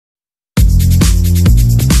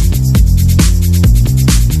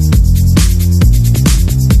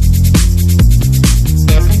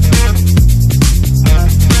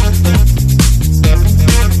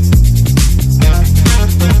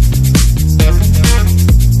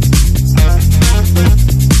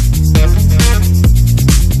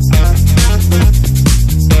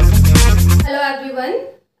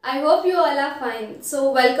fine.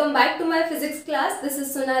 So welcome back to my physics class. This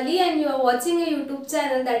is Sonali and you are watching a YouTube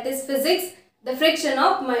channel that is Physics, the Friction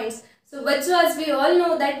of Minds. So bachcho, as we all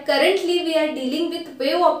know that currently we are dealing with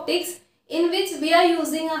wave optics, in which we are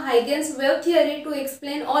using a Huygens wave theory to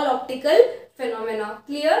explain all optical phenomena.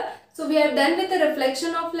 Clear? So we have done with the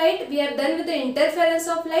reflection of light, we have done with the interference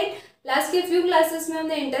of light. Last के few classes में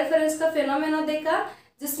हमने interference का phenomena देखा,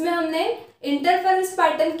 जिसमें हमने interference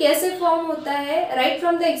pattern कैसे form होता है right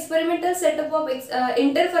from the experimental setup of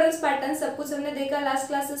interference pattern, सब कुछ हमने देखा लास्ट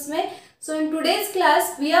क्लासेस में. सो in today's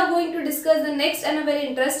class we are going to discuss the next and a very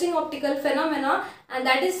interesting optical phenomena and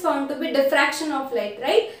that is found to be diffraction of light.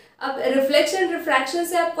 Right, अब reflection refraction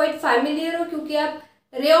से आप quite familiar हो क्योंकि आप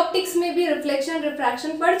ray optics में भी reflection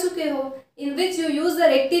refraction पढ़ चुके हो, इन which you use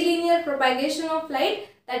the rectilinear propagation of light,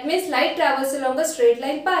 that means light travels along a straight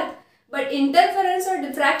line path. But interference और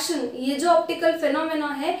डिफ्रैक्शन ये जो ऑप्टिकल फिनोमेना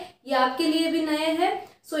है ये आपके लिए भी नए हैं.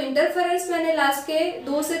 सो इंटरफेरेंस मैंने लास्ट के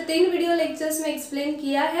 2 से 3 वीडियो लेक्चर्स में एक्सप्लेन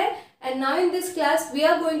किया है and now in this class we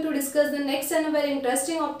are going to discuss the next and very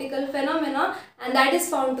interesting optical phenomena and that is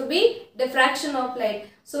found to be diffraction of light.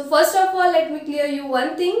 So first of all let me clear you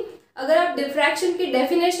one thing. अगर आप diffraction की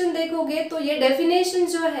definition देखोगे तो ये definition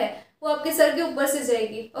जो है वो आपके सर के ऊपर से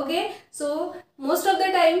जाएगी. Okay, so most of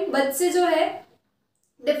the time बच्चे जो है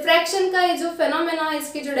डिफ्रैक्शन का ये जो फेनोमेना है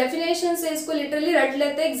इसकी जो डेफिनेशन है इसको लिटरली रट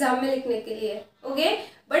लेते हैं एग्जाम में लिखने के लिए. ओके,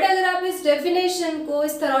 बट अगर आप इस डेफिनेशन को,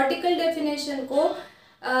 इस थ्योरेटिकल डेफिनेशन को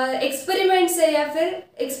एक्सपेरिमेंट से या फिर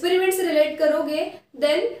एक्सपेरिमेंट से रिलेट करोगे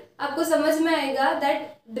देन आपको समझ में आएगा दैट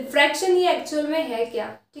डिफ्रैक्शन ये एक्चुअल में है क्या.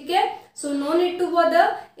 ठीक है, so no need to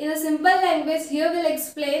bother, in a simple language here will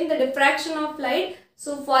explain the diffraction of light.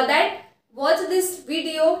 So for that watch this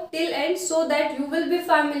video till end so that you will be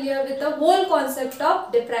familiar with the whole concept of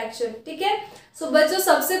diffraction. ठीक है, सो बच्चों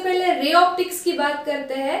सबसे पहले ray optics की बात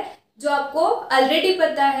करते हैं जो आपको ऑलरेडी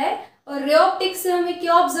पता है, और रे ऑप्टिक्स से हमें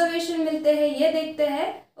क्या ऑब्जर्वेशन मिलते हैं ये देखते हैं.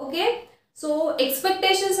 ओके, सो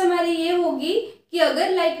एक्सपेक्टेशंस हमारी ये होगी कि अगर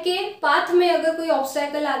लाइट के पाथ में अगर कोई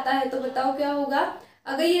ऑब्स्टैकल आता है तो बताओ क्या होगा.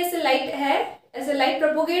 अगर ये ऐसे लाइट है, ऐसे लाइट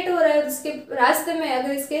प्रोपोगेट हो रहा है और इसके रास्ते में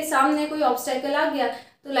अगर इसके सामने कोई ऑब्स्टैकल आ गया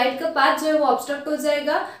तो लाइट का पाथ जो है वो ऑब्स्ट्रक्ट हो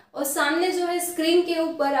जाएगा और सामने जो है स्क्रीन के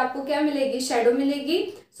ऊपर आपको क्या मिलेगी, शैडो मिलेगी.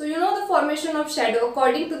 So you know the formation of shadow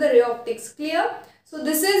according to the ray optics. Clear, so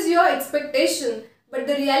this is your expectation but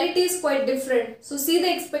the reality is quite different. So see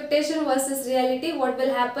the expectation versus reality, what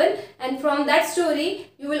will happen, and from that story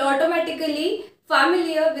you will automatically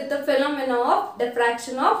familiar with the phenomena of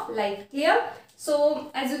diffraction of light. Clear? So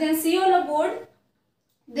as you can see on a board,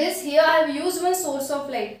 this here I have used one source of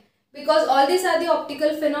light because all these are the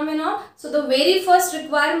optical phenomena. So the very first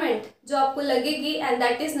requirement जो आपको लगेगी and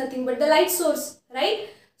that is nothing but the light source, right?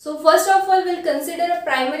 So first of all we'll consider a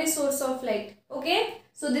primary source of light. Okay,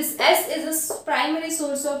 so this S is a primary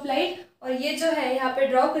source of light और ये जो है यहाँ पे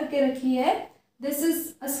draw करके रखी है, this is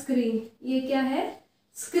a screen. ये क्या है,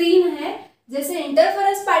 स्क्रीन है. जैसे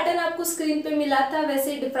इंटरफेरेंस पैटर्न आपको स्क्रीन पे मिला था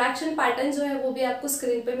वैसे डिफ्रैक्शन पैटर्न जो है वो भी आपको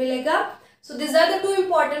स्क्रीन पे मिलेगा. So these are the two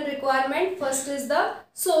important requirement. First is the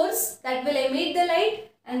source that will emit the light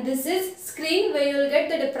and this is screen where you will get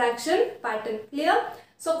the diffraction pattern. Clear?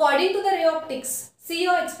 So according to the ray optics, see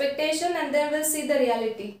your expectation and then we'll see the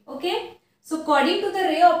reality. Okay? So according to the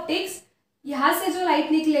ray optics, यहाँ से जो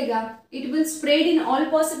light निकलेगा it will spread in all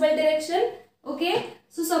possible direction. Okay?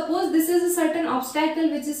 So suppose this is a certain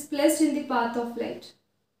obstacle which is placed in the path of light.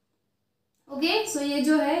 Okay? So ये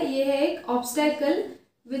जो है ये है एक obstacle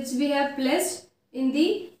which we have placed in the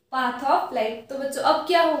path of light. तो बच्चों अब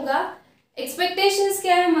क्या होगा, expectations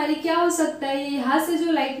क्या है हमारी, क्या हो सकता है, ये यहाँ से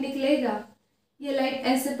जो लाइट निकलेगा ये लाइट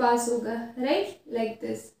ऐसे पास होगा, right, like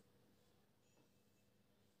this.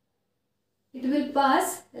 It will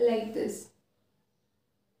pass like this.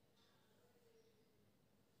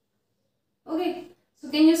 Okay, so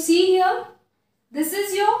can you see here, this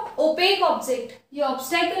is your opaque object. Your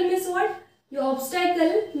obstacle means what? Your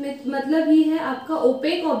obstacle मतलब ही है आपका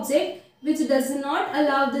opaque object which does not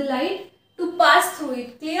allow the light to pass through it.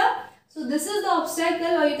 Clear? So this is the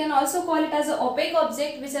obstacle or you can also call it as an opaque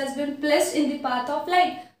object which has been placed in the path of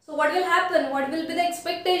light. So what will happen? What will be the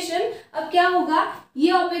expectation? अब क्या होगा,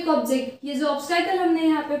 ये opaque object, ये जो obstacle हमने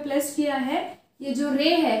यहाँ पे place किया है, ये जो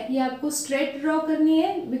ray है ये आपको straight draw करनी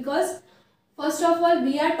है because first of all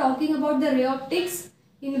we are talking about the ray optics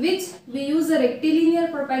in which we use the rectilinear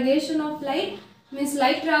propagation of light, means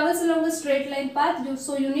light travels along a straight line path,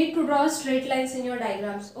 so you need to draw straight lines in your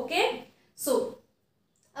diagrams. Okay, so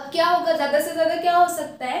अब क्या होगा, ज़्यादा से ज़्यादा क्या हो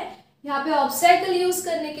सकता है, यहाँ पे ऑब्स्टैकल यूज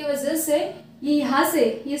करने की वजह से ये यहाँ से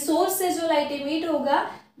ये सोर्स से जो लाइट इमिट होगा,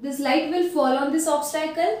 this light will fall on this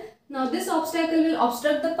obstacle. Now this obstacle will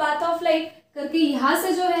obstruct the path of light. करके यहाँ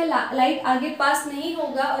से जो है लाइट आगे पास नहीं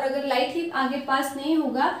होगा, और अगर लाइट ही आगे पास नहीं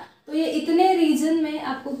होगा तो ये इतने रीजन में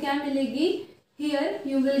आपको क्या मिलेगी, here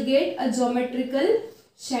you will get a geometrical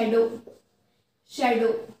shadow.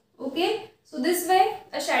 Okay, so this way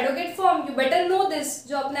a shadow gate form, you better no this,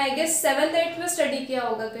 जो आपने आई गेस 7th 8th में स्टडी किया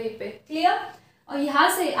होगा कहीं पे, क्लियर। और यहाँ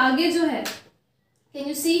से आगे जो है, कैन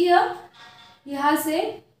यू सी हियर, यहाँ से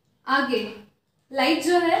आगे लाइट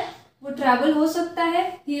जो है वो ट्रैवल हो सकता है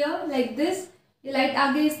हियर लाइक दिस, ये लाइट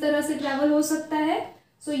आगे इस तरह से ट्रैवल हो सकता है।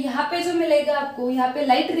 सो यहाँ पे जो मिलेगा आपको, यहाँ पे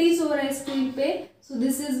लाइट रीच हो रहा है स्क्रीन पे, so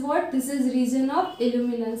this is what, this is reason of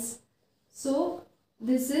illuminance. So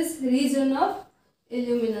this is reason of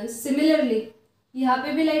illuminance. Similarly यहाँ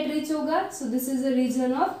पे भी लाइट रीच होगा, so this is a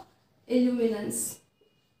reason of illuminance.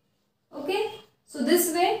 Okay, so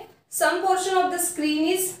this way some portion of the screen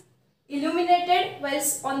is illuminated, while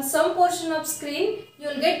on some portion of screen you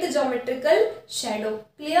will get the geometrical shadow.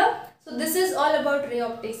 Clear? So this is all about ray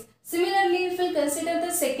optics. Similarly, if we consider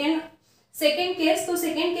the second case, तो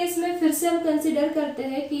second case में फिर से हम consider करते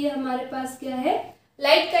हैं कि ये हमारे पास क्या है,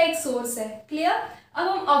 लाइट का एक सोर्स है। क्लियर। अब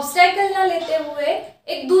हम ऑब्स्टैकल ना लेते हुए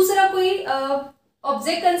एक दूसरा कोई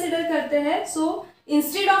ऑब्जेक्ट कंसिडर करते हैं। So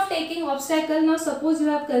instead of taking obstacle, now suppose you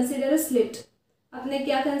have consider a slit. आपने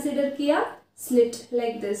क्या कंसिडर किया, slit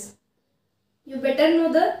like this. You better know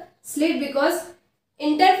the slit because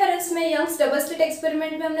interference में यंग्स डबल स्लिट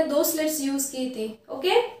एक्सपेरिमेंट में हमने 2 स्लिट्स यूज की थी।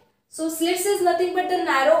 Okay, so slits is nothing but the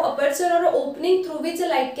narrow aperture और opening through which a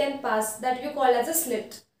light can pass, that you call as a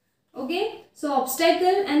slit. Okay, so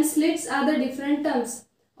obstacle and slits are the different terms.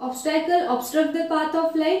 Obstacle obstruct the path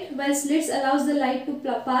of light, while slits allows the light to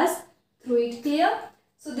pass through it. Clear?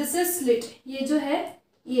 So this is slit. ये जो है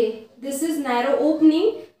ये, this is narrow opening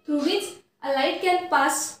through which a light can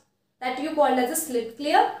pass, that you call as a slit.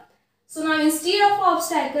 Clear? So now instead of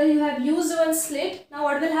obstacle you have used one slit. Now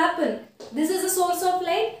what will happen? This is the source of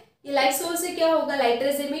light. ये light source से क्या होगा, light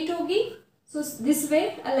rays emit होगी. So this way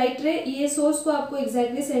a light रे, ये source को आपको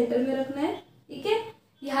exactly centre में रखना है। ठीक है,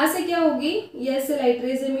 यहाँ से क्या होगी, ये से लाइट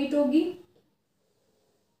रेज एमिट होगी।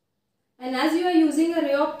 And as you are using a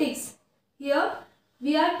ray optics, here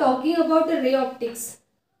we are talking about a ray optics.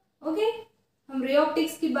 Okay, हम रे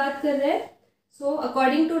ऑप्टिक्स की बात कर रहे हैं। So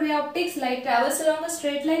according to ray optics light travels along a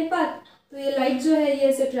straight line path, तो ये light जो है ये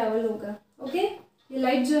ऐसे ट्रेवल होगा। ओके, ये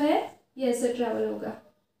लाइट जो है ये ऐसे ट्रेवल होगा।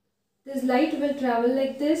 This light will travel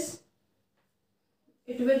like this,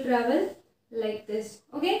 it will travel like this.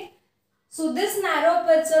 Okay, so this narrow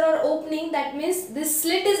aperture or opening, that means this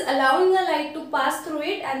slit is allowing the light to pass through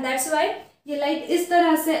it, and that's why ये light इस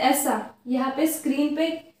तरह से ऐसा यहाँ पे screen पे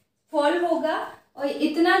fall होगा, और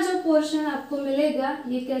इतना जो पोर्शन आपको मिलेगा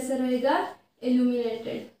ये कैसे रहेगा,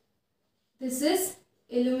 illuminated. This is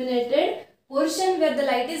illuminated portion where the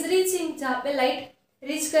light is reaching. जहाँ पे लाइट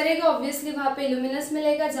रीच करेगा ऑब्वियसली वहाँ पे illuminance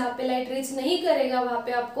मिलेगा, जहाँ पे लाइट रीच नहीं करेगा वहाँ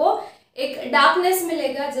पे आपको एक डार्कनेस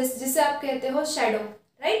मिलेगा, जिसे आप कहते हो shadow.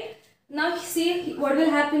 Right, now see what will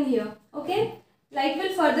happen here. Okay, light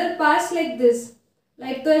will further pass like this,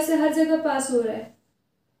 light तो ऐसे हर जगह पास हो रहा है।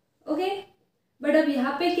 ओके, बट अब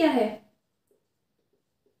यहाँ पे क्या है,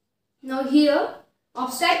 now here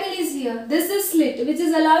obstacle is here, this is slit which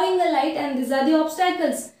is allowing the light and this are the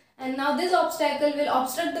obstacles, and now this obstacle will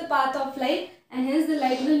obstruct the path of light and hence the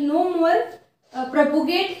light will know more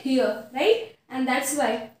propagate here. Right, and that's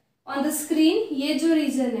why on the screen ये जो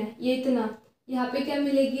reason है ये इतना, यहाँ पे क्या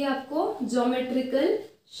मिलेगी आपको, geometrical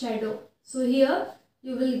shadow. So here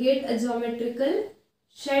you will get a geometrical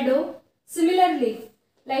shadow. Similarly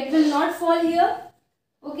light will not fall here,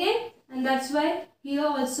 okay, and that's why here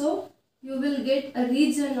also you will get a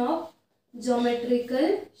reason of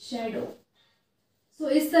geometrical shadow. सो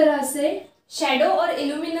इस तरह से शैडो और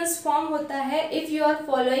illuminance form होता है if you are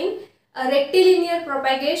following a rectilinear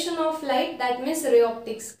propagation of light, that means ray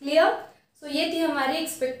optics. Clear? So ये थी हमारी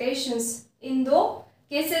expectations इन दो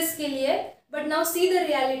cases के लिए, but now see the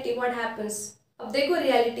reality what happens. अब देखो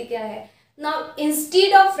reality क्या है। Now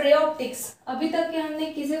instead of ray optics, अभी तक के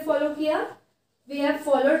हमने किसे follow किया, we have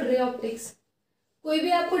followed ray optics. कोई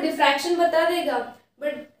भी आपको diffraction बता देगा,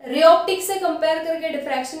 but ray optics से compare करके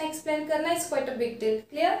diffraction explain करना is quite a big deal.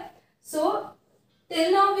 Clear? So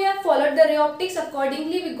till now we have followed the ray optics.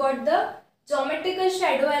 Accordingly we got the geometrical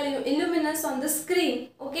shadow and illuminance on the screen.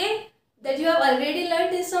 Okay, that you have already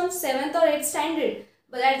learned in some 7th or 8th standard,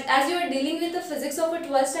 but as you are dealing with the physics of a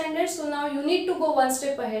 12th standard, so now you need to go one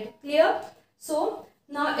step ahead. Clear? So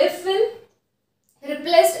now if we'll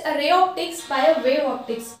replace a ray optics by a wave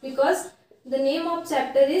optics, because the name of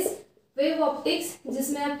chapter is wave optics,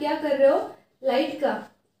 जिसमें आप क्या कर रहे हो, light का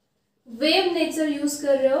wave nature use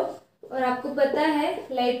कर रहे हो। और आपको पता है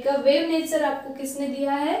लाइट का वेव नेचर आपको किसने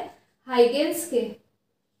दिया है, हाइगेंस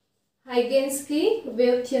की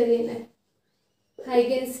वेव थ्योरी ने,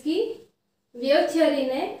 हाइगेंस की वेव थ्योरी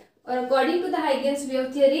ने, और according to the Huygens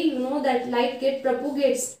wave theory you know that light gate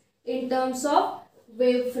propagates in terms of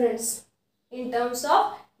wave fronts, in terms of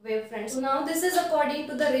wave fronts. Now this is according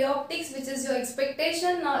to the ray optics, which is your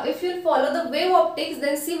expectation. Now if you follow the wave optics,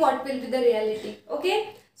 then see what will be the reality. Okay,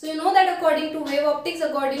 so you know that according to wave optics,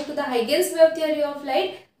 according to the Huygens wave theory of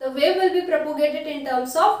light, the wave will be propagated in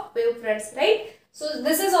terms of wave fronts, right? So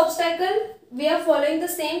this is obstacle, we are following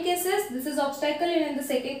the same cases. This is obstacle, and in the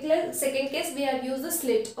second case we have used the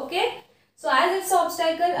slit. Okay, so as it's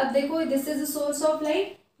obstacle, अब देखो this is the source of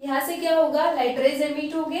light, यहाँ से क्या होगा, light rays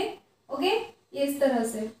emit हो गए. Okay, ये इस तरह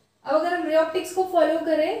से. अब अगर हम रे ऑप्टिक्स को फॉलो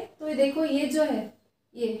करें तो ये देखो, ये जो है,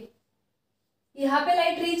 ये यहाँ पे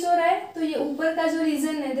लाइट रीच हो रहा है, तो ये ऊपर का जो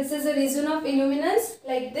रीजन है, this is a reason of illuminance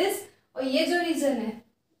like this. और ये जो रीजन है,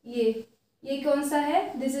 ये कौन सा है,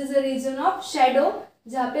 this is a reason of shadow,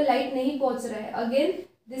 जहाँ पे लाइट नहीं पहुंच रहा है. Again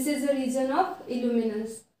this is a reason of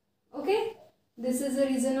illuminance. Okay, this is a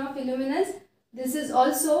reason of illuminance. This is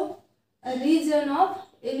also a region of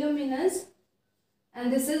illuminance,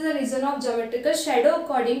 and this is a region of geometrical shadow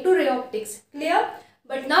according to ray optics. Clear?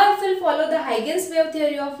 But now if we'll follow the Huygens wave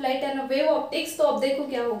theory of light and wave optics, तो अब देखो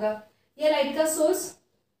क्या होगा. ये light का source,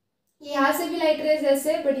 यहाँ से भी लाइट रेज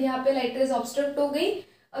ऐसे, बट यहाँ पे लाइट रेज ऑब्स्ट्रक्ट हो गई.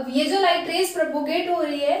 अब ये जो लाइट रेज प्रोपोगेट हो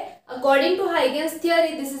रही है according to Huygens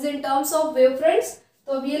theory, this is in terms of wave fronts.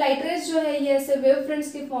 तो अब ये लाइट रेज जो है ये ऐसे वेव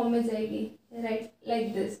फ्रंट्स की फॉर्म में जाएगी, राइट,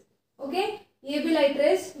 लाइक दिस. ओके, ये भी light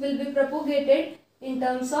rays will be propagated in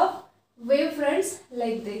terms of wave fronts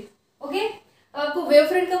like this. Okay, आपको वेव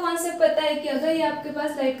फ्रंट का कॉन्सेप्ट पता है कि अगर ये आपके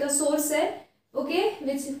पास लाइट का सोर्स है, okay,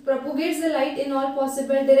 which propagates the light in all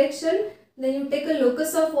possible direction, then you take a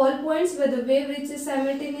locus of all points where the wave reaches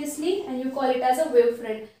simultaneously and you call it as a wave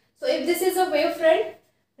front. So if this is a wave front,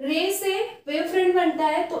 रे से wave front बनता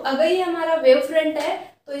है, तो अगर ये हमारा wave front है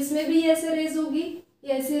तो इसमें भी ऐसे रेज होगी,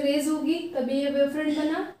 ये ऐसे रेज होगी, तभी ये वेव फ्रंट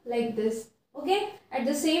बना like this. Okay, at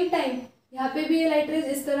the same time यहाँ पे भी ये लाइट रेज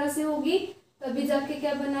इस तरह से होगी, तभी जाके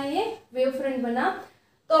क्या बना, ये वेव फ्रंट बना.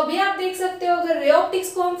 तो अभी आप देख सकते हो, अगर रे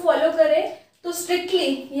ऑप्टिक्स को हम फॉलो करें तो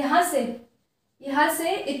स्ट्रिक्टली यहाँ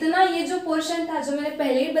से इतना, ये जो पोर्शन था जो मैंने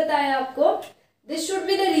पहले ही बताया आपको, this should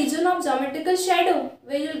be the reason of geometrical shadow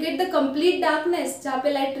where you will get the complete darkness, जहाँ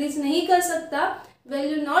पे लाइट रीच नहीं कर सकता,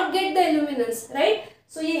 where you not get the illuminance, right.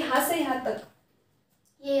 सो ये यहाँ से यहाँ तक,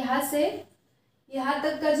 ये यहाँ से यहाँ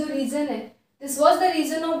तक का जो रीजन है, this was the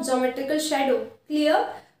region of geometrical shadow. Clear?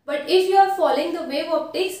 But if you are following the wave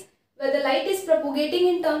optics where the light is propagating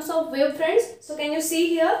in terms of wave fronts, so can you see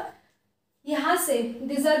here, यहाँ से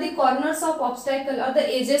these are the corners of obstacle or the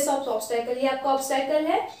edges of obstacle. ये आपका obstacle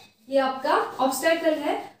है, ये आपका obstacle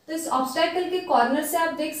है. तो इस obstacle के corner से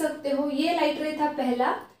आप देख सकते हो, ये light ray था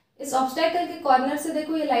पहला, इस obstacle के corner से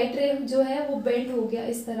देखो ये light ray जो है वो bend हो गया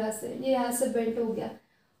इस तरह से, ये यहाँ से bend हो गया.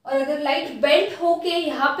 और अगर लाइट बेंट होके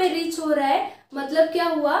यहाँ पे रीच हो रहा है, मतलब क्या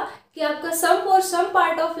हुआ कि आपका some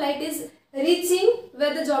part of light is reaching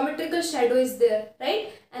where the geometrical shadow is there, right,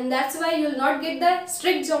 and that's why you will not get the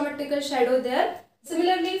strict geometrical shadow there.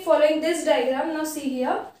 Similarly following this diagram, now see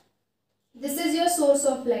here, this is your source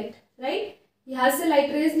of light, right. यहाँ से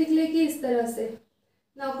light rays निकलेगी इस तरह से.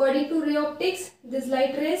 Now according to ray optics, this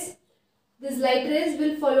light rays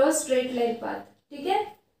will follow a straight line path. ठीक है,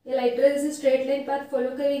 ये light rays straight line path follow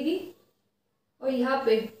करेगी. और यहाँ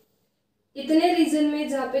पे इतने रीजन में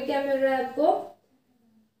जहाँ पे क्या मिल रहा है आपको,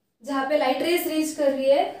 जहाँ पे लाइट रेज रीच कर रही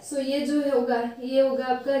है, सो ये जो होगा, ये होगा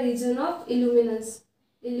आपका reason of illuminance.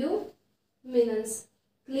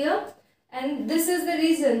 Clear? And this is the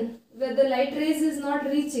region where the light rays is not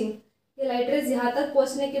reaching. ये लाइट रेज यहाँ तक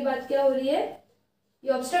पहुँचने के बाद क्या हो रही है,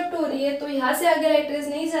 ये ऑब्स्ट्रक्ट हो रही है, तो यहाँ से आगे लाइट रेज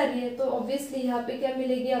नहीं जा रही है, तो ऑब्वियसली यहाँ पे क्या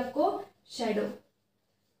मिलेगी आपको, शैडो.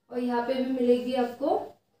 और यहाँ पे भी मिलेगी आपको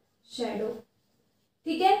शैडो.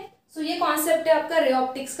 ठीक है, सो ये कॉन्सेप्ट है आपका रे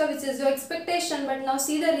ऑप्टिक्स का, which is your expectation. But now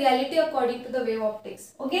see the reality according to the wave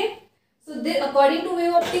optics. Okay, so according to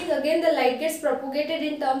wave optics again the light gets propagated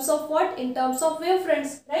in terms of what, in terms of wave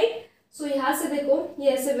fronts, right. सो यहाँ से देखो ये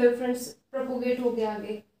ऐसे wave fronts propagate हो गया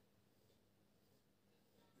आगे.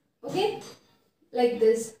 Okay, like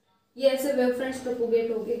this, ये ऐसे वेव फ्रंट्स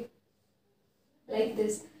प्रोपोगेट हो गए लाइक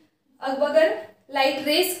दिस. अब अगर लाइट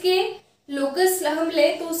रेज के लोकस हम ले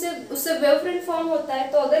तो उससे वेव फ्रंट फॉर्म होता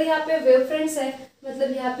है. तो अगर यहाँ पे वेव फ्रंट्स है,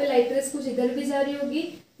 मतलब यहाँ पे लाइट रेज कुछ इधर भी जा रही होगी,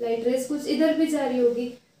 लाइट रेज कुछ इधर भी जा रही होगी.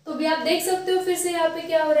 तो भी आप देख सकते हो फिर से यहाँ पे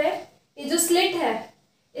क्या हो रहा है, ये जो स्लिट है,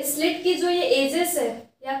 इस स्लिट की जो ये एजेस है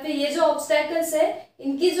या फिर ये जो ऑब्स्टैकल्स है,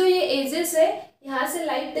 इनकी जो ये एजेस है, यहाँ से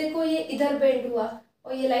लाइट देखो ये इधर बेंड हुआ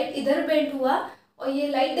और ये लाइट इधर बेंड हुआ, और ये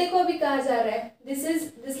लाइट देखो अभी कहाँ जा रहा है,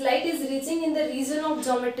 this light is reaching in the reason of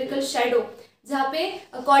geometrical shadow, जहाँ पे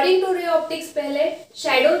अकॉर्डिंग टू रे ऑप्टिक्स पहले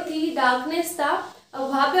शैडो थी, डार्कनेस था, अब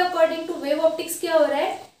वहां पे अकॉर्डिंग टू वेव ऑप्टिक्स क्या हो रहा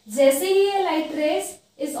है, जैसे ही ये लाइट रेस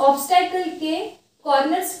इस ऑब्स्टैकल के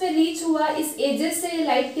कॉर्नर्स पे रीच हुआ, इस एजेस से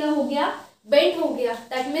लाइट क्या हो गया, बेंड हो गया.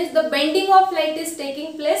 That means the bending of light is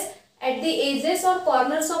taking place at the edges or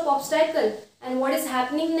corners of obstacle. And what is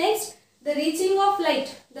happening next? The reaching of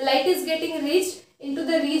light. The light is getting reached into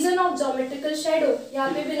the region of geometrical shadow. यहाँ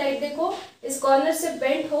पे भी light देखो इस corner से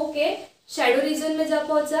bend होके shadow reason में जा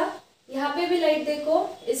पहुंचा. यहाँ पे भी लाइट देखो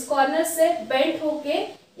इस कॉर्नर से बेंड होके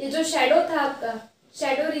ये जो शैडो था आपका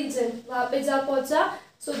शैडो रीजन वहां पे जा पहुंचा.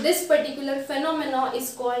 So this particular phenomena is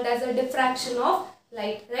called as a diffraction of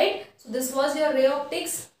light, right? So this was your ray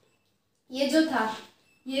optics.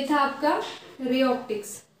 ये था आपका ray optics,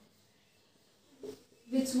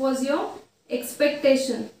 which was your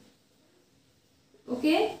expectation.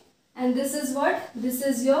 Okay, and this is what, this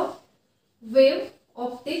is your wave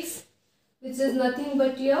optics, which is nothing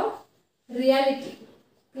but your reality.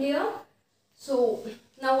 Clear? So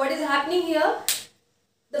now what is happening here,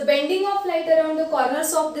 the bending of light around the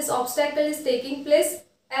corners of this obstacle is taking place,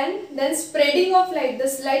 and then spreading of light.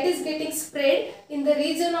 This light is getting spread in the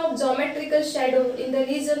region of geometrical shadow, in the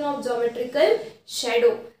region of geometrical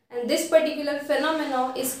shadow, and this particular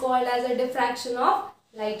phenomenon is called as a diffraction of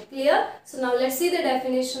light. Clear? So now let's see the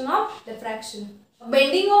definition of diffraction.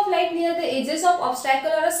 Bending of light near the edges of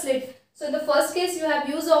obstacle or a slit. So in the first case you have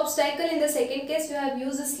used obstacle, in the second case you have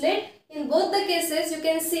used a slit. In both the cases you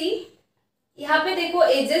can see यहाँ पे देखो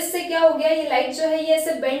edges से क्या हो गया, ये light जो है ये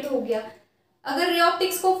ऐसे बेंड हो गया. अगर रे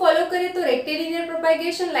ऑप्टिक्स को फॉलो करें तो rectilinear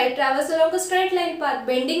propagation, light travels along a straight line path,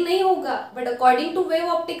 bending नहीं होगा. But according to wave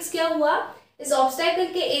optics क्या हुआ, इस ऑब्स्टैकल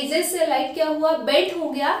के एजेस से लाइट क्या हुआ, बेंड हो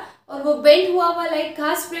गया. और वो बेंड हुआ हुआ लाइट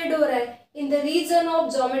कहाँ स्प्रेड हो रहा है, in the reason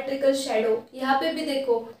of geometrical shadow. यहाँ पे भी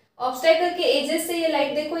देखो ऑब्स्टैकल के एजेस से ये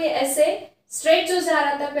लाइट देखो ये ऐसे स्ट्रेट जो जा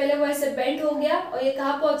रहा था पहले वो ऐसे बेंड हो गया और ये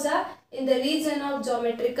कहाँ पहुंचा, in the region of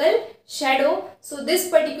geometrical shadow. So this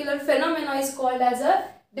particular phenomena is called as a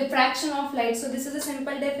diffraction of light. So this is a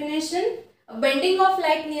simple definition: a bending of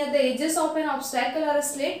light near the edges of an obstacle or a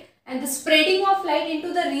slit, and the spreading of light into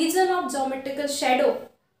the region of geometrical shadow,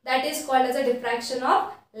 that is called as a diffraction of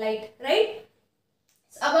light, right?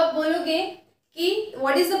 So, अब आप बोलोगे कि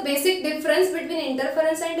what is the basic difference between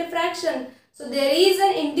interference and diffraction? So there is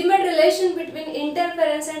an intimate relation between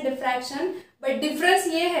interference and diffraction, but difference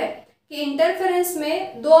ये है कि interference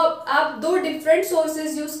में आप दो डिफरेंट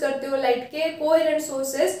सोर्सेज यूज करते हो लाइट के, कोहेरेंट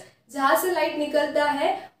सोर्सेज, जहाँ से लाइट निकलता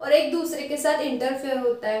है और एक दूसरे के साथ इंटरफेयर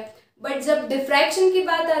होता है. बट जब डिफ्रैक्शन की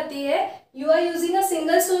बात आती है, you are using a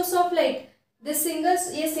single source of light. ये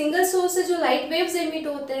सिंगल सोर्स से जो लाइट वेव्स एमिट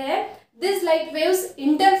होते हैं, this light waves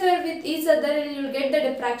interfere with each other and you will get the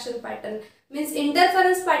diffraction pattern. Means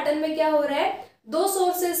interference pattern में क्या हो रहा है, दो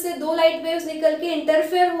सोर्सेज से दो लाइट वेव्स निकल के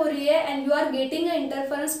इंटरफेयर हो रही है and you are getting a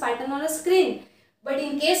interference pattern on a screen. But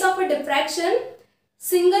in case of a diffraction,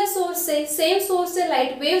 single source से, सेम सोर्स से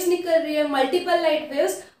लाइट वेव्स निकल रही है, मल्टीपल लाइट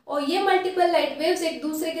वेव्स, और ये मल्टीपल लाइट वेव्स एक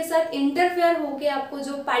दूसरे के साथ इंटरफेयर होके आपको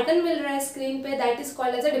जो पैटर्न मिल रहा है स्क्रीन पे, that is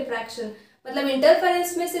called as a diffraction. मतलब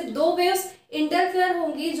इंटरफेरेंस में सिर्फ दो वेव्स इंटरफेयर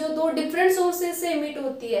होंगी जो दो डिफरेंट सोर्सेज से इमिट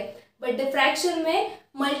होती है, बट डिफ्रैक्शन में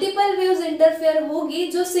मल्टीपल वेव्स इंटरफेयर होगी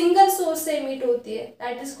जो सिंगल सोर्स से इमिट होती है,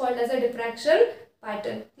 that is called as a diffraction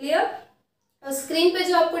pattern. Clear? और स्क्रीन पे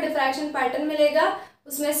जो आपको डिफ्रैक्शन पैटर्न मिलेगा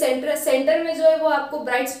उसमें सेंटर में जो है वो आपको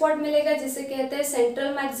ब्राइट स्पॉट मिलेगा जिसे कहते हैं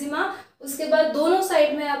सेंट्रल मैक्सिमा. उसके बाद दोनों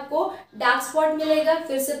साइड में आपको डार्क स्पॉट मिलेगा,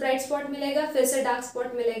 फिर से ब्राइट स्पॉट मिलेगा, फिर से डार्क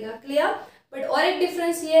स्पॉट मिलेगा. क्लियर? बट और एक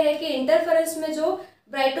डिफरेंस ये है कि इंटरफेरेंस में जो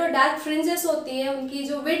ब्राइट और डार्क फ्रिंजेस होती है उनकी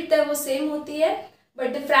जो विड्थ है वो सेम होती है,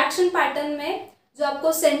 बट डिफ्रैक्शन पैटर्न में जो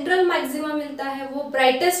आपको सेंट्रल मैक्सिमा मिलता है वो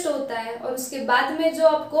ब्राइटेस्ट होता है और उसके बाद में जो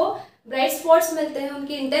आपको ब्राइट स्पॉट्स मिलते हैं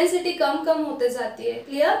उनकी इंटेंसिटी कम कम होते जाती है.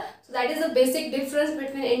 Clear? So that is the basic difference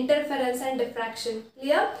between interference and diffraction.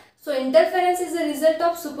 Clear? So interference is the result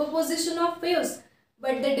of superposition of waves,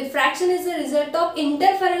 but the diffraction is the result of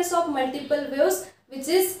interference of multiple waves which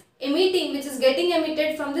is getting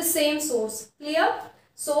emitted from the same source. Clear?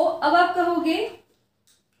 So अब आप कहोगे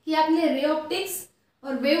कि आपने ray optics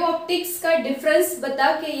और wave optics का difference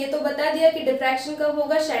बता के ये तो बता दिया कि डिफ्रैक्शन कब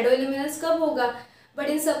होगा, शैडो इल्यूमिनेंस कब होगा, बट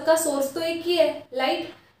इन सब का सोर्स तो एक ही है,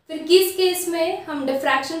 लाइट. फिर किस केस में हम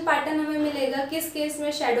डिफ्रैक्शन पैटर्न हमें मिलेगा, किस केस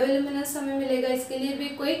में शैडो इल्यूमिनेंस हमें मिलेगा, इसके लिए भी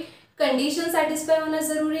कोई कंडीशन सेटिस्फाई होना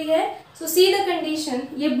जरूरी है. सो सी द कंडीशन,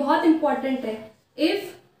 ये बहुत इंपॉर्टेंट है.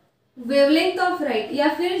 इफ वेवलेंथ ऑफ लाइट या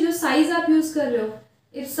फिर जो साइज आप यूज कर रहे हो,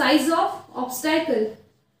 if size of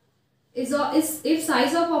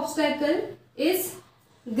obstacle is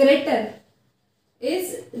greater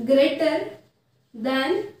is greater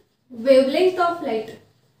than wavelength of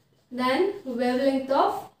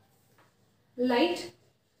light.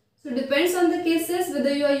 So depends on the cases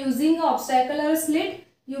whether you are using an obstacle or a slit,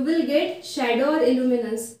 you will get shadow or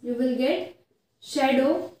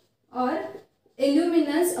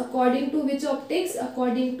illuminance. According to which optics?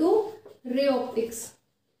 According to ray optics.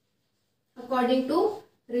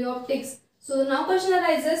 So now question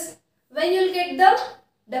arises, when you will get the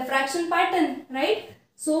diffraction pattern, right?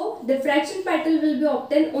 So diffraction pattern will be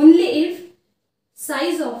obtained only if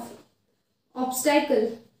size of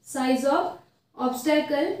obstacle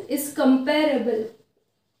is comparable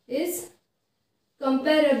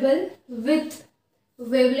with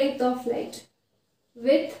wavelength of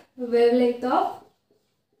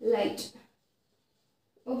light.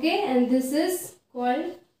 Okay, and this is called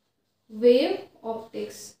wave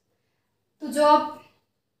optics. तो जो आप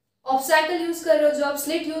obstacle use कर रहे हो, जो आप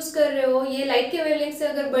slit use कर रहे हो, ये लाइट के वेवलेंथ से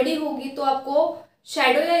अगर बड़ी होगी तो आपको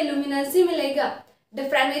शैडो या इल्यूमिनेंस ही मिलेगा।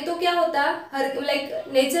 नहीं तो क्या होता है, हर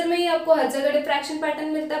नेचर में ही आपको हर जगह डिफ्रैक्शन पैटर्न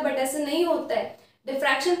मिलता है, बट ऐसे नहीं होता है।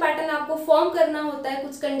 डिफ्रैक्शन पैटर्न आपको फॉर्म करना होता है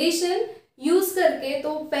कुछ कंडीशन यूज करके।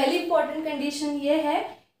 तो पहली इंपॉर्टेंट कंडीशन ये है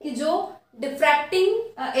कि जो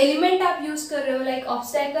डिफ्रैक्टिंग एलिमेंट आप यूज कर रहे हो, लाइक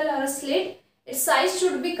ऑब्स्टैकल और slit, its size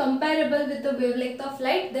should be comparable with the wavelength of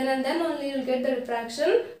light, then and then only you will get the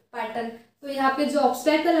diffraction pattern. तो यहाँ पे जो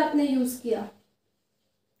ऑब्स्टैकल आपने यूज किया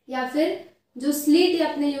या फिर जो स्लिट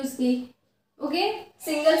आपने यूज की, ओके,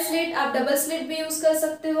 सिंगल स्लिट, आप डबल स्लिट भी यूज कर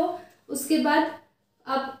सकते हो। उसके बाद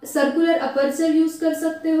आप सर्कुलर अपर्चर यूज कर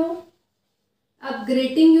सकते हो, आप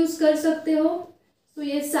ग्रेटिंग यूज कर सकते हो। तो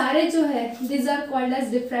ये सारे जो है, these are called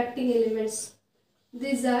as diffracting elements.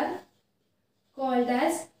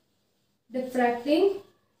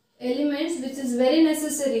 which is very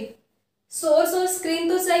necessary. Source और स्क्रीन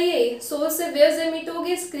तो सही है, सोर्स से वेव्स एमिट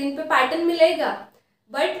होगी, स्क्रीन पे पैटर्न मिलेगा,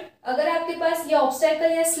 बट अगर आपके पास ये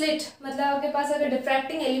ऑब्स्टैकल या स्लिट, मतलब आपके पास अगर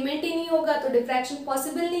डिफ्रैक्टिंग एलिमेंट ही नहीं होगा तो डिफ्रैक्शन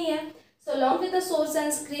पॉसिबल नहीं है। So along with the source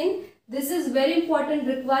and screen, this is very important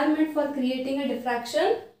requirement for creating a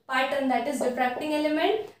diffraction pattern, that is diffracting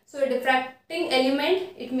element. So a diffracting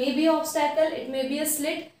element, it may be obstacle, it may be a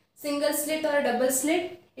slit, single slit or a double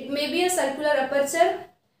slit, it may be a circular aperture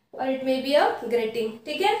और it may be a grating.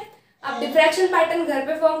 ठीक है, आप diffraction pattern घर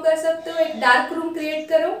पे form कर सकते हो। एक डार्क रूम क्रिएट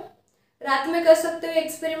करो, रात में कर सकते हो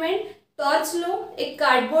एक्सपेरिमेंट। टॉर्च लो, एक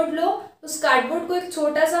कार्डबोर्ड लो, उस कार्डबोर्ड को एक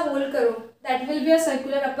छोटा सा होल करो, that will be a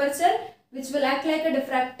circular aperture which will act like a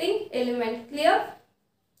डिफ्रैक्टिंग element. Clear?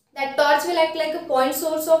 That torch will act like a point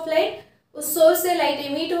source of light, उस सोर्स से लाइट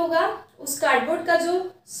इमिट होगा, उस कार्डबोर्ड का जो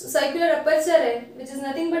सर्कुलर अपर्चर है which is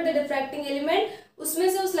nothing but the डिफ्रैक्टिंग element, उसमें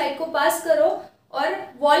से उस लाइट को पास करो और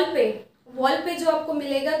वॉल पे जो आपको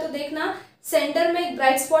मिलेगा, तो देखना सेंटर में एक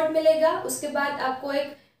ब्राइट स्पॉट मिलेगा, उसके बाद आपको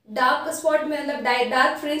एक डार्क स्पॉट में, मतलब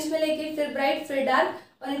डार्क फ्रिंज मिलेगी, फिर ब्राइट फिर डार्क,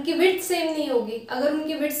 और इनकी विड्थ सेम नहीं होगी। अगर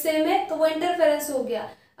उनकी विड्थ सेम है तो वो इंटरफेरेंस हो गया,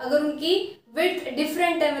 अगर उनकी विड्थ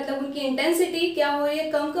डिफरेंट है, मतलब उनकी इंटेंसिटी क्या हो रही है,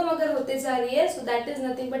 कम कम अगर होते जा रही है, so that is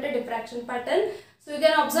nothing but a diffraction pattern. So you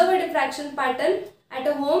can observe a diffraction pattern at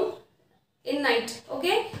a home in night.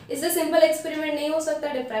 Okay, इससे सिंपल एक्सपेरिमेंट नहीं हो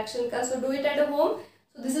सकता डिफ्रैक्शन का, so do it at a home.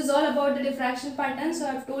 So this is all about the diffraction pattern. So I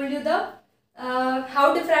have told you the how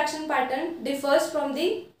diffraction pattern differs from the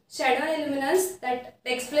shadow and illuminance that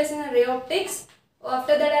takes place in a ray optics.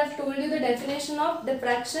 After that I have told you the definition of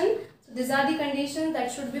diffraction. So these are the conditions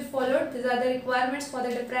that should be followed. These are the requirements for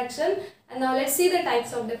the diffraction. And now let's see the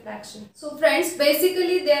types of diffraction. So friends,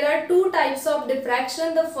 basically there are two types of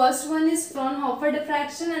diffraction. The first one is Fraunhofer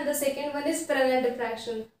diffraction and the second one is Fresnel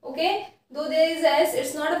diffraction. Okay. Though there is S,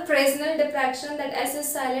 it's not a Fresnel diffraction, that S is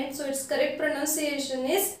silent, so its correct pronunciation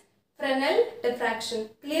is Fresnel diffraction.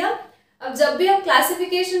 Clear? अब जब भी हम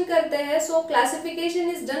classification करते हैं, so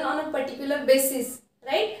classification is done on a particular basis,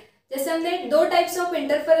 right? जैसे हमने दो types of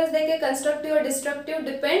interference देखे, constructive और destructive,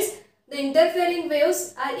 depends the interfering waves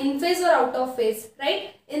are in phase or out of phase, right?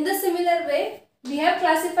 In the similar way, we have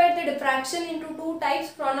classified the diffraction into two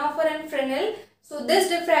types, Fraunhofer and Fresnel. So this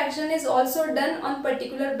diffraction is also done on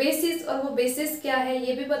particular basis, और वो basis क्या है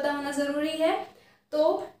ये भी पता होना जरूरी है। तो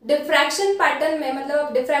diffraction pattern में, मतलब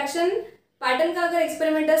आप diffraction pattern का अगर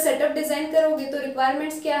experimental setup डिजाइन करोगे तो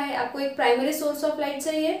requirements क्या है, आपको एक primary source of light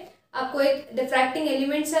चाहिए, आपको एक diffracting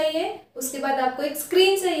element चाहिए, उसके बाद आपको एक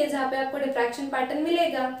screen चाहिए जहाँ पे आपको diffraction pattern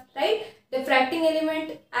मिलेगा, right? diffracting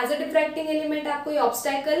element, as a diffracting element आपको ये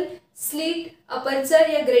obstacle, slit, aperture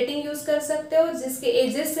या grating यूज कर सकते हो जिसके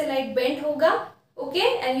edges से light bend होगा, okay,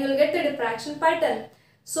 and you will get the diffraction pattern.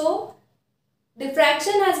 So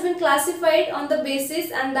diffraction has been classified on the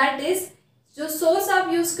basis, and that is जो source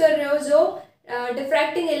आप यूज कर रहे हो, जो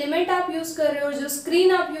डिफ्रैक्टिंग एलिमेंट आप यूज कर रहे हो, जो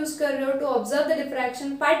स्क्रीन आप यूज कर रहे हो to observe the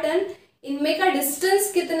diffraction pattern, इनमें का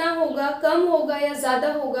डिस्टेंस कितना होगा, कम होगा या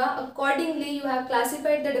ज्यादा होगा, accordingly you have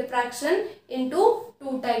classified the diffraction into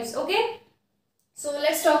two types. Okay, so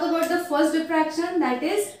let's talk about the first diffraction, that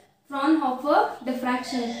is Fraunhofer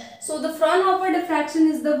diffraction. So the Fraunhofer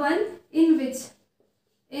diffraction is the one in which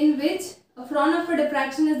a Fraunhofer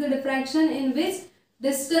diffraction is the diffraction in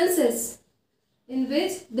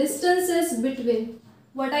which distances between,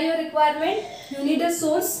 what are your requirement? You need a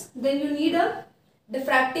source, then you need a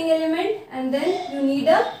diffracting element, and then you need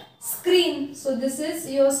a screen. So this is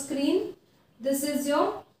your screen, this is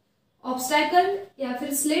your obstacle या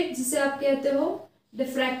फिर slit जिसे आप कहते हो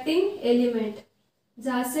डिफ्रैक्टिंग element,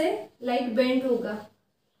 जहाँ से light bend होगा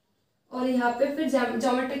और यहाँ पे फिर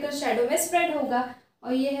ज्योमेट्रिकल शैडो में स्प्रेड होगा.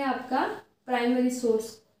 और ये है आपका primary source.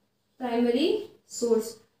 So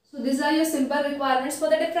this are your simple requirements for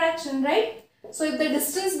the diffraction, right? So if the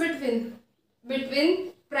distance between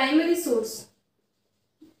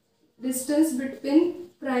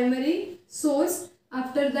primary source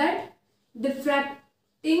after that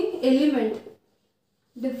diffracting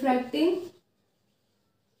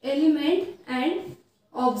element and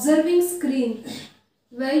observing screen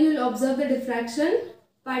where you will observe the diffraction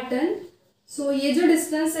pattern. So ये जो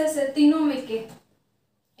distances है तीनों में के,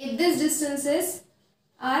 if these distances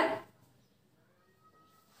are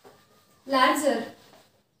larger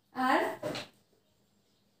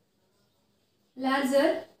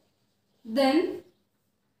then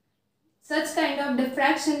such kind of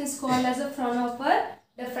diffraction is called as a Fraunhofer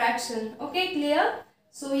diffraction. Okay, clear?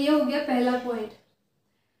 So ये हो गया पहला point.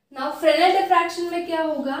 Now Fresnel diffraction में क्या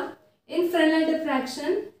होगा? In Fresnel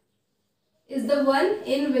diffraction is the one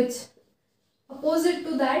in which, opposite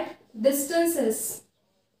to that, distances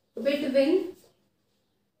between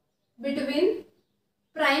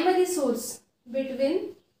primary source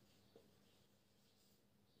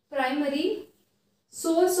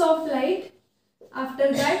of light,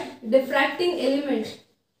 after that diffracting element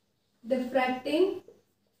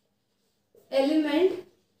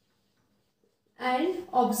and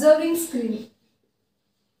observing screen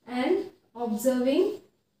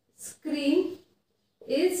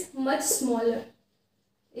is much smaller.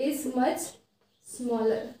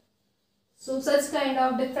 So such kind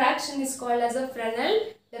of diffraction is called as a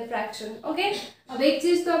Fresnel diffraction. Okay, अब एक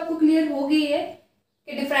चीज तो आपको clear हो गई है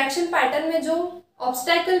कि diffraction pattern में जो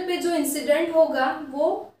ऑब्स्टैकल पे जो इंसिडेंट होगा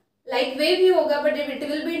वो लाइट वेव ही होगा, but it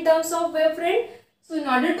will be in terms of wave front. So in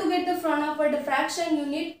order to get the Fraunhofer diffraction you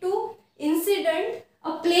need to incident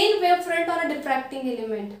a plane wave front on a diffracting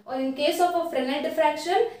element, or in case of a Fresnel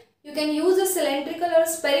diffraction you can use a cylindrical or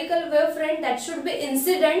spherical wave front that should be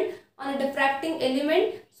incident on a diffracting element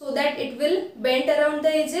so that it will bend around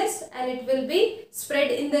the edges and it will be spread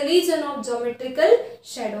in the region of geometrical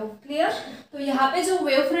shadow. Clear? तो यहाँ पे जो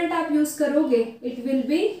wave front आप use करोगे it will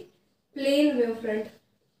be plane wave front.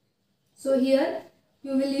 So here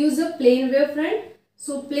you will use a plane wave front.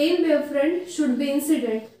 So plane wave front should be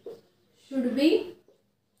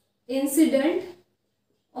incident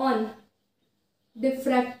on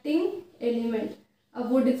diffracting element.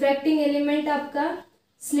 अब वो diffracting element आपका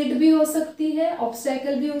slit भी हो सकती है,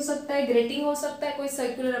 obstacle भी हो सकता है, ग्रेटिंग हो सकता है, कोई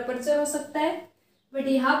सर्कुलर अपर्चर हो सकता है, बट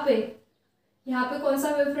यहाँ पे कौन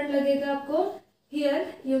सा वेव फ्रंट लगेगा आपको?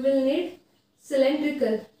 Here you will need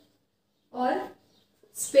cylindrical और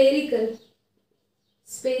spherical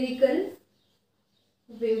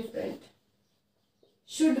wave front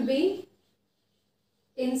should be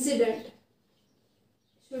incident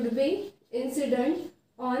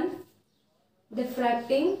on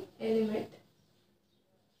डिफ्रैक्टिंग element.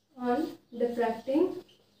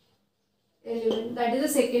 That is the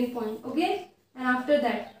second point. Okay, and after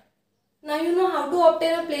that now you know how to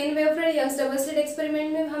obtain a plane wave front. Young's double slit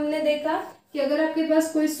experiment में हमने देखा कि अगर आपके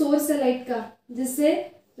पास कोई source है light का जिससे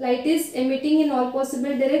light is emitting in all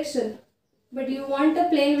possible direction, but you want a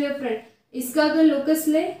plane wave front. इसका अगर लोकस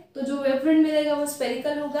ले तो जो वेव फ्रंट मिलेगा वो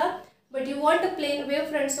स्पेरिकल होगा, but you want a plane wave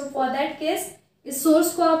front. So for that case इस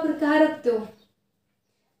सोर्स को आप कहाँ रखते हो?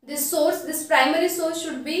 This primary source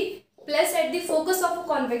should be placed at the focus of a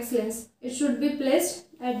convex lens. It should be placed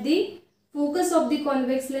at the focus of the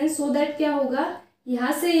convex lens so that क्या होगा,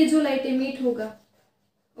 यहाँ से ये जो लाइट एमिट होगा.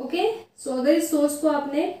 ओके, सो अगर इस सोर्स को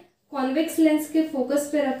आपने कॉन्वेक्स लेंस के फोकस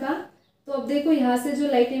पे रखा तो अब देखो यहाँ से जो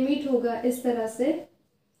लाइट एमिट होगा इस तरह से,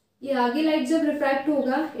 ये आगे लाइट जब रिफ्रैक्ट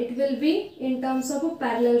होगा it will be in terms of a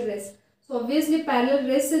parallel race. So obviously parallel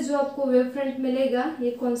race से जो आपको वेव फ्रंट मिलेगा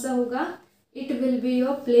ये कौन सा होगा? It will be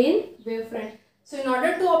your plane wavefront. So in order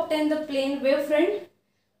to obtain the plane wavefront,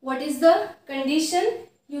 what is the condition?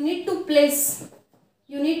 You need to place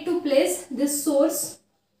you need to place this source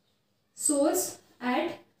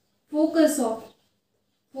at focus of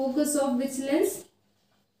which lens?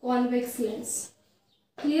 Convex lens.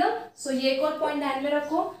 Clear? सो ये एक और point ध्यान में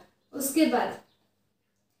रखो. उसके बाद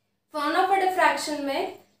front of a diffraction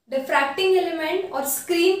में डिफ्रैक्टिंग element और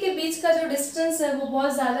स्क्रीन के बीच का जो डिस्टेंस है वो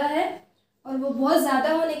बहुत ज़्यादा है, और वो बहुत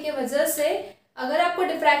ज़्यादा होने की वजह से अगर आपको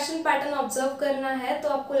डिफ्रैक्शन पैटर्न ऑब्जर्व करना है तो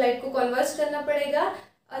आपको लाइट को कन्वर्ज करना पड़ेगा.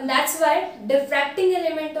 एंड दैट्स व्हाई डिफ्रैक्टिंग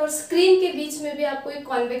एलिमेंट और स्क्रीन के बीच में भी आपको एक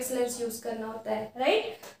कॉन्वेक्स लेंस यूज करना होता है,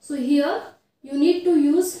 right? So here you need to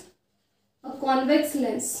use a convex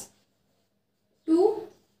lens to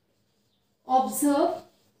observe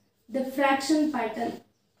diffraction pattern,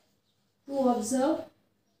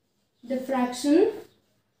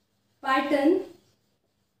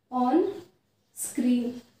 on screen.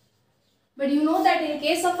 But you know that in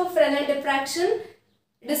case of a Fresnel diffraction,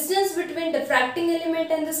 distance between diffracting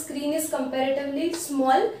element and the screen is comparatively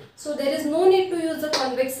small, so there is no need to use the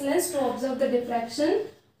convex lens to observe the diffraction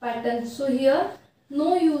pattern. So here no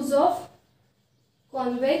use of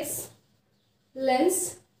convex lens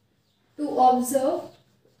to observe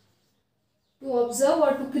or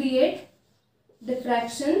to create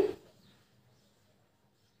diffraction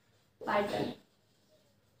pattern.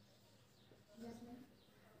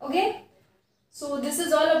 Okay, so this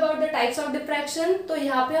is all about the types of diffraction. तो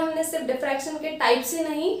यहाँ पे हमने सिर्फ diffraction के types ही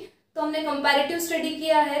नहीं, तो हमने comparative study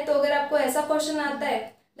किया है. तो अगर आपको ऐसा क्वेश्चन आता है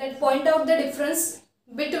that point out the difference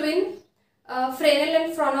between Fresnel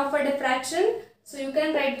and Fraunhofer diffraction, so you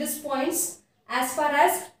can write these points as far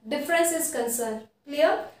as difference is concerned.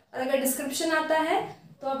 Clear? और अगर डिस्क्रिप्शन आता है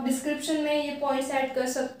तो आप डिस्क्रिप्शन में ये पॉइंट्स ऐड कर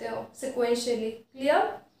सकते हो sequentially. Clear?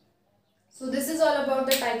 So this is all about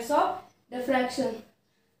the types of diffraction.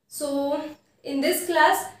 So in this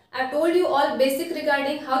class I have told you all basic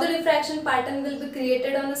regarding how the diffraction pattern will be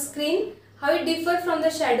created on the screen, how it differs from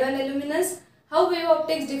the shadow and luminous, how wave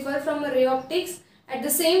optics differ from ray optics. At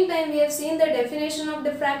the same time we have seen the definition of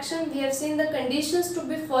diffraction, we have seen the conditions to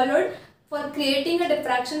be followed for creating a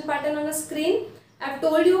diffraction pattern on a screen. I have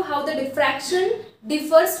told you how the diffraction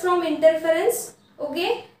differs from interference,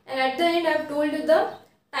 okay, and at the end I have told you the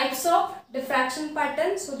types of diffraction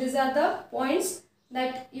pattern. So these are the points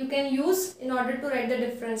that you can use in order to write the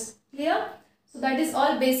difference. Clear? So that is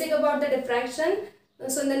all basic about the diffraction.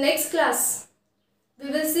 So in the next class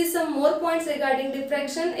we will see some more points regarding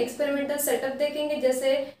diffraction. Experimental setup देखेंगे,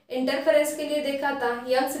 जैसे interference के लिए देखा था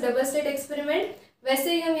Young's double slit experiment,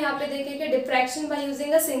 वैसे ही हम यहाँ पे देखेंगे diffraction by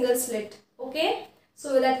using a single slit. Okay,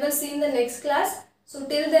 so that we'll see in the next class. So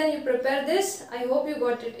till then you prepare this. I hope you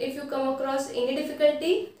got it. If you come across any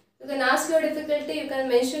difficulty, you can ask your difficulty, you can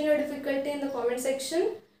mention your difficulty in the comment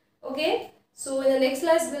section. Okay, so in the next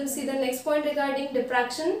class we'll see the next point regarding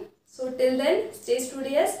diffraction. So till then, stay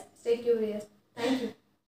studious, stay curious. Thank you.